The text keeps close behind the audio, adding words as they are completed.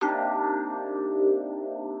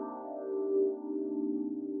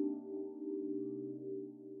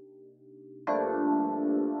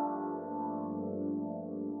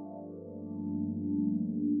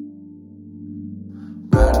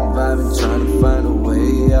vibing, trying to find a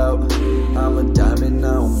way out. I'm a diamond,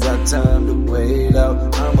 I don't got time to wait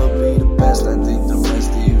out. I'ma be the best, I think the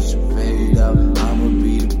rest of you should fade out. I'ma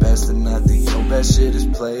be the best, and I think your best shit is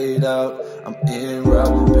played out. I'm in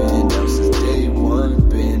route, been down since day one.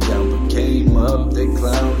 Been down but came up, they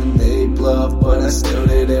clown and they bluff, but I still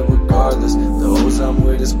did it regardless. The hoes I'm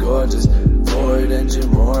with is gorgeous. Forward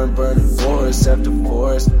engine roaring, burning forest after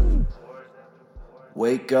forest.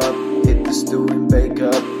 Wake up, hit the stew and bake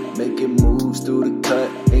up, making moves through the cut.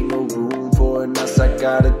 Ain't no room for an us, I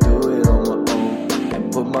gotta do it on my own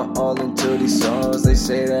and put my all into these songs. They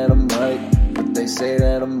say that I'm right, but they say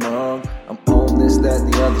that I'm wrong. I'm on this, that,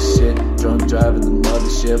 and the other shit. Drunk driving the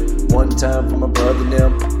mothership. One time for my brother and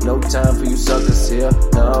them, no time for you suckers here.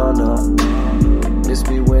 No, no, miss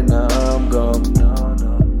me when I'm gone. No,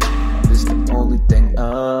 no, this the only thing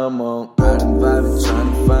I'm on. Riding, vibing,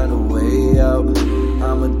 trying to find a way out.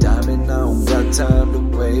 I'm a diamond, I don't got time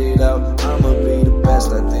to wait out. I'ma be the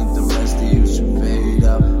best, I think the rest of you should fade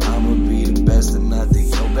out. I'ma be the best, and I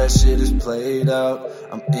think your best shit is played out.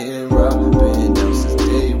 I'm in route, been down since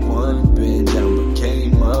day one. Been down but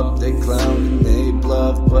came up, they clown and they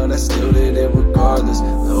bluff, but I still did it regardless.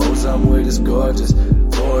 The hoes I'm with is gorgeous.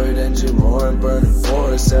 Forward engine roaring, burning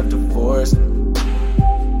forest after forest.